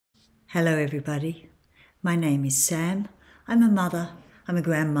Hello everybody, my name is Sam. I'm a mother, I'm a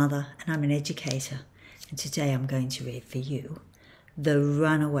grandmother and I'm an educator, and today I'm going to read for you The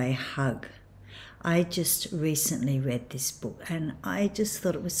Runaway Hug. I just recently read this book and I just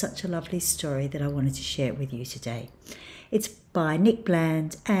thought it was such a lovely story that I wanted to share it with you today. It's by Nick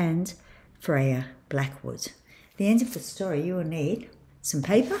Bland and Freya Blackwood. At the end of the story you will need some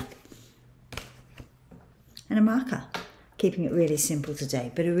paper and a marker. Keeping it really simple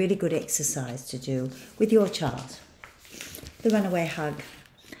today, but a really good exercise to do with your child. The Runaway Hug.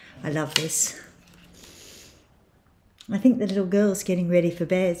 I love this. I think the little girl's getting ready for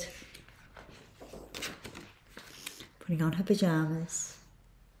bed. Putting on her pyjamas.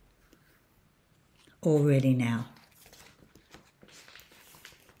 All ready now.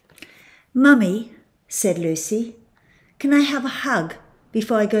 "Mummy," said Lucy, "can I have a hug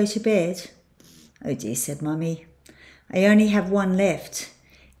before I go to bed?" "Oh dear," said Mummy. "I only have one left.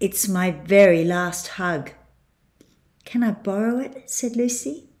 It's my very last hug." "Can I borrow it?" said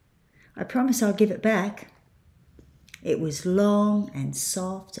Lucy. "I promise I'll give it back." It was long and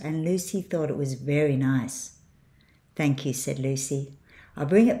soft and Lucy thought it was very nice. "Thank you," said Lucy. "I'll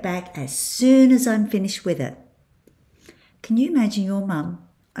bring it back as soon as I'm finished with it." Can you imagine your mum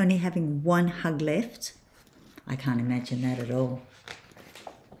only having one hug left? I can't imagine that at all.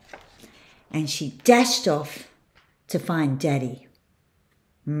 And she dashed off to find Daddy.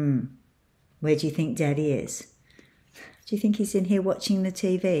 Where do you think Daddy is? Do you think he's in here watching the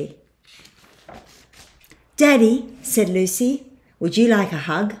TV? "Daddy," said Lucy, "would you like a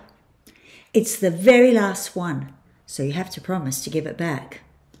hug?" "It's the very last one, so you have to promise to give it back."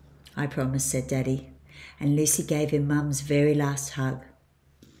 "I promise," said Daddy, and Lucy gave him Mum's very last hug.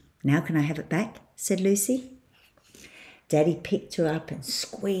 "Now can I have it back?" said Lucy. Daddy picked her up and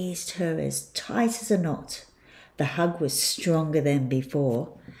squeezed her as tight as a knot. The hug was stronger than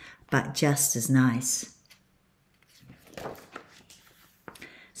before, but just as nice.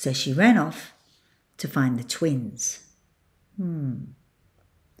 So she ran off to find the twins.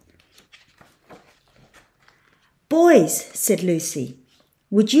 "Boys," said Lucy,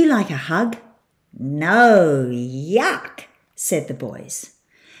 "would you like a hug?" "No, yuck," said the boys.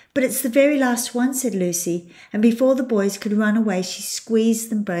 "But it's the very last one," said Lucy, and before the boys could run away, she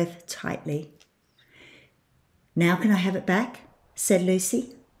squeezed them both tightly. "Now can I have it back?" said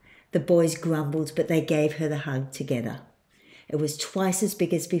Lucy. The boys grumbled, but they gave her the hug together. It was twice as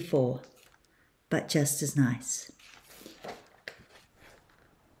big as before, but just as nice.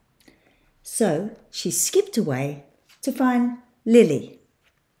 So she skipped away to find Lily.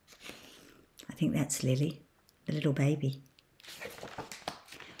 I think that's Lily, the little baby.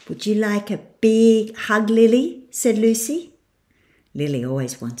 "Would you like a big hug, Lily?" said Lucy. Lily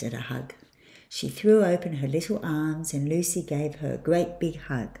always wanted a hug. She threw open her little arms and Lucy gave her a great big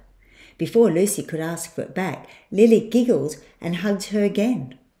hug. Before Lucy could ask for it back, Lily giggled and hugged her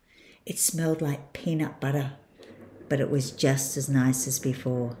again. It smelled like peanut butter, but it was just as nice as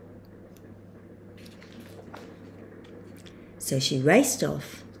before. So she raced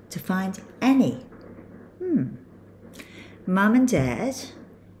off to find Annie. Mum and Dad,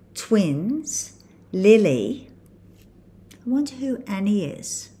 twins, Lily. I wonder who Annie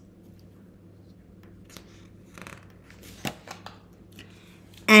is.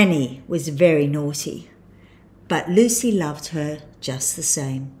 Annie was very naughty, but Lucy loved her just the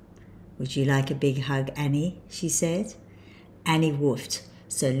same. "Would you like a big hug, Annie?" she said. Annie woofed,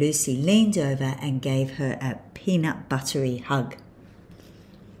 so Lucy leaned over and gave her a peanut buttery hug.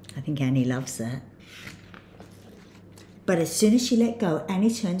 I think Annie loves that. But as soon as she let go,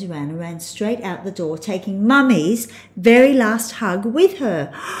 Annie turned around and ran straight out the door, taking Mummy's very last hug with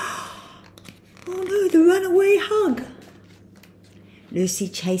her. Oh no, the runaway hug! Lucy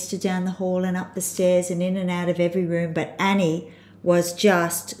chased her down the hall and up the stairs and in and out of every room, but Annie was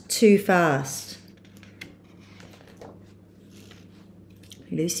just too fast.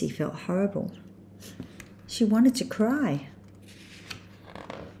 Lucy felt horrible. She wanted to cry.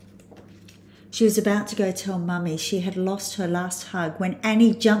 She was about to go tell Mummy she had lost her last hug when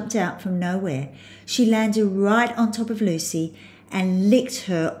Annie jumped out from nowhere. She landed right on top of Lucy and licked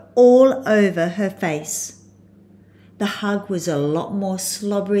her all over her face. The hug was a lot more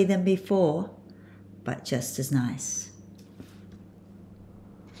slobbery than before, but just as nice.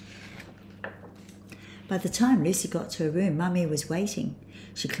 By the time Lucy got to her room, Mummy was waiting.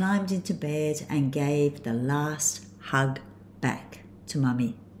 She climbed into bed and gave the last hug back to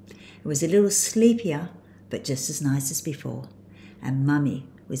Mummy. It was a little sleepier, but just as nice as before, and Mummy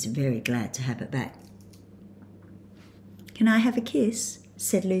was very glad to have it back. "Can I have a kiss?"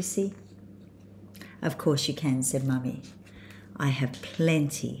 said Lucy. "Of course you can," said Mummy. "I have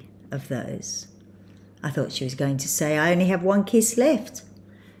plenty of those. I thought she was going to say, I only have one kiss left.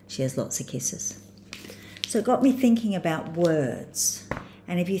 She has lots of kisses. So it got me thinking about words.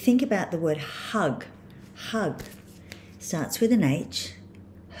 And if you think about the word hug, hug, starts with an H,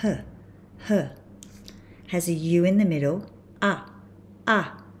 H, has a U in the middle, has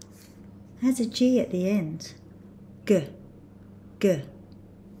a G at the end, G.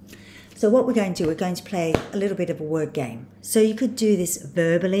 So what we're going to do, we're going to play a little bit of a word game. So you could do this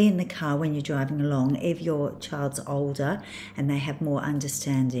verbally in the car when you're driving along if your child's older and they have more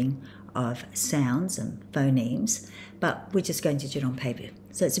understanding of sounds and phonemes, but we're just going to do it on paper.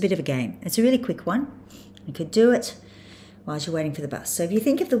 So it's a bit of a game. It's a really quick one. You could do it while you're waiting for the bus. So if you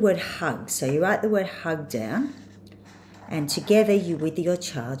think of the word hug, so you write the word hug down, and together you with your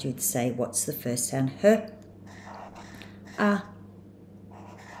child, you'd say, what's the first sound? H, A,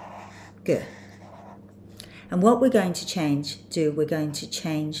 G. And what we're going to do, we're going to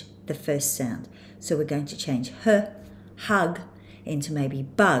change the first sound. So we're going to change H, hug, into maybe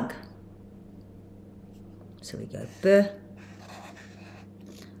bug. So we go B,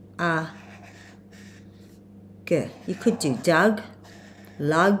 A, G. You could do Doug,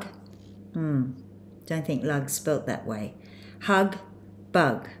 lug. Don't think lug's spelt that way. Hug,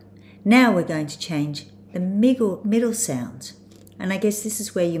 bug. Now we're going to change the middle sound. And I guess this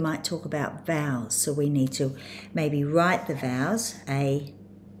is where you might talk about vowels. So we need to maybe write the vowels, A,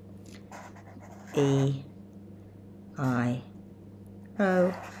 E, I,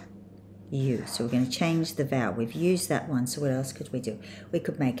 O, U. So we're going to change the vowel. We've used that one, so what else could we do? We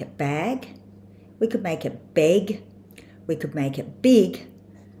could make it bag, we could make it beg, we could make it big,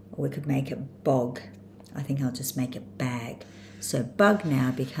 or we could make it bog. I think I'll just make it bag. So bug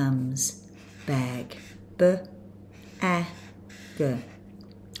now becomes bag. B, A, G.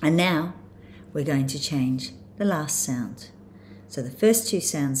 And now we're going to change the last sound. So the first two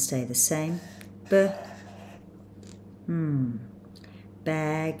sounds stay the same. B,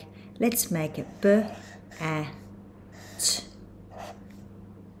 bag. Let's make it B, A, T,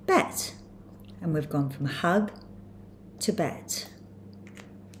 bat. And we've gone from hug to bat.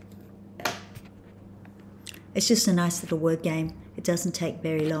 It's just a nice little word game. It doesn't take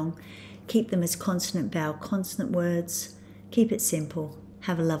very long. Keep them as consonant, vowel, consonant words. Keep it simple.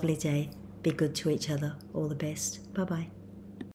 Have a lovely day. Be good to each other. All the best. Bye-bye.